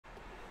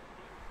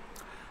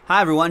Hi,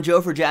 everyone.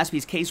 Joe for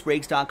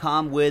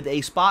JaspysCaseBreaks.com with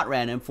a spot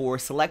random for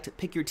Select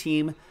Pick Your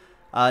Team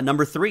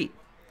number 3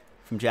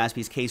 from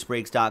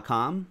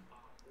JaspysCaseBreaks.com.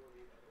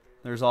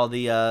 There's all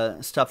the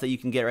stuff that you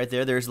can get right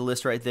there. There's the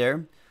list right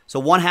there.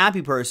 So one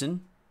happy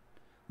person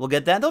will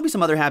get that. There'll be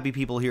some other happy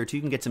people here, too.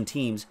 You can get some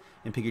teams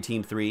and pick your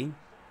team 3.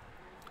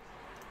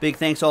 Big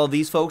thanks to all of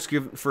these folks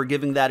for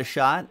giving that a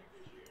shot.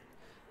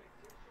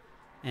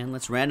 And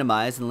let's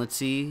randomize and let's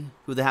see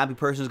who the happy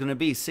person is going to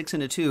be. 6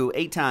 and a 2,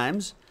 8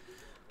 times.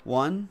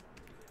 1,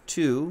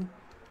 2,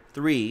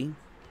 3,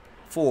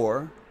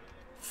 4,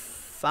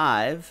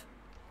 5,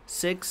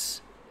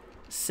 6,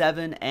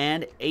 7,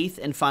 and 8th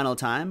and final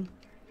time.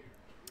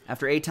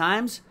 After 8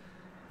 times,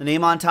 the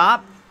name on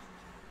top,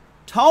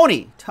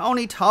 Tony.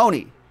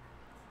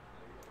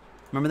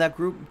 Remember that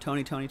group?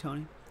 Tony.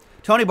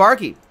 Tony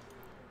Barkey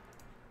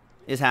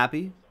is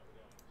happy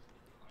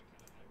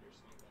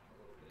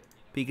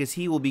because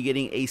he will be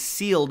getting a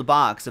sealed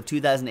box of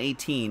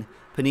 2018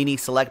 Panini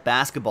Select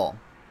Basketball.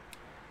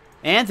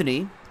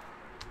 Anthony,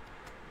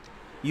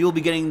 you will be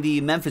getting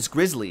the Memphis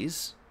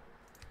Grizzlies.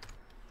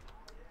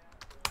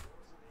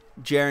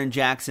 Jaren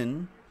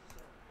Jackson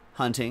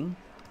hunting.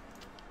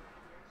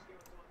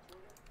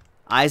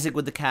 Isaac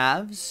with the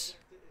Cavs.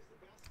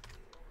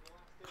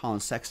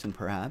 Colin Sexton,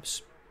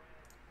 perhaps.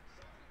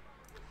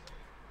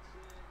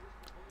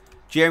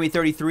 Jeremy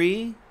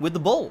 33 with the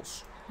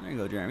Bulls. There you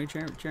go, Jeremy.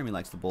 Jeremy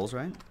likes the Bulls,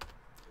 right?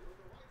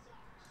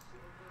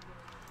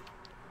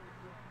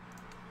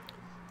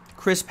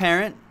 Chris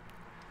Parent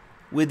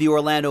with the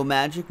Orlando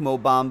Magic, Mo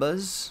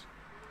Bambas.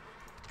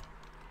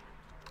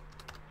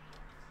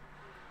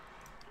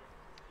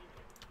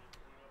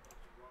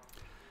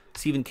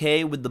 Stephen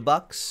K with the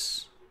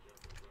Bucks.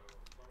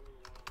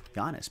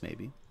 Giannis,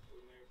 maybe.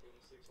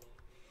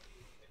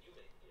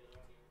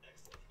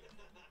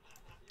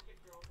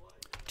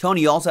 Tony,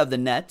 you also have the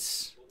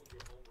Nets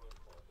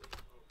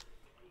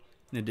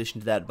in addition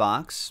to that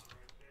box.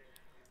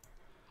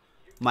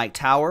 Mike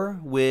Tower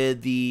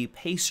with the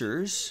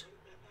Pacers.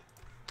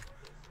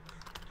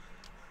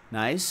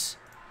 Nice.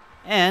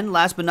 And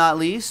last but not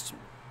least,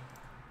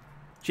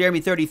 Jeremy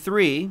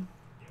 33,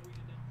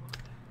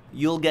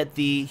 you'll get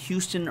the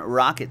Houston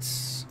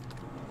Rockets.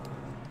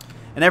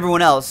 And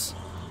everyone else,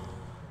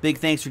 big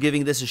thanks for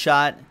giving this a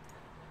shot.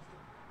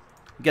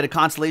 You get a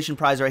consolation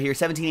prize right here,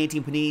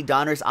 1718 Panini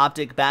Donruss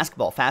Optic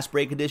Basketball Fast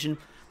Break Edition.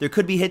 There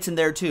could be hits in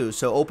there too,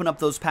 so open up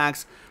those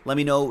packs. Let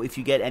me know if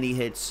you get any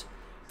hits.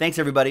 Thanks,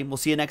 everybody. We'll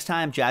see you next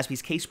time.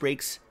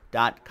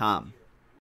 JaspysCaseBreaks.com.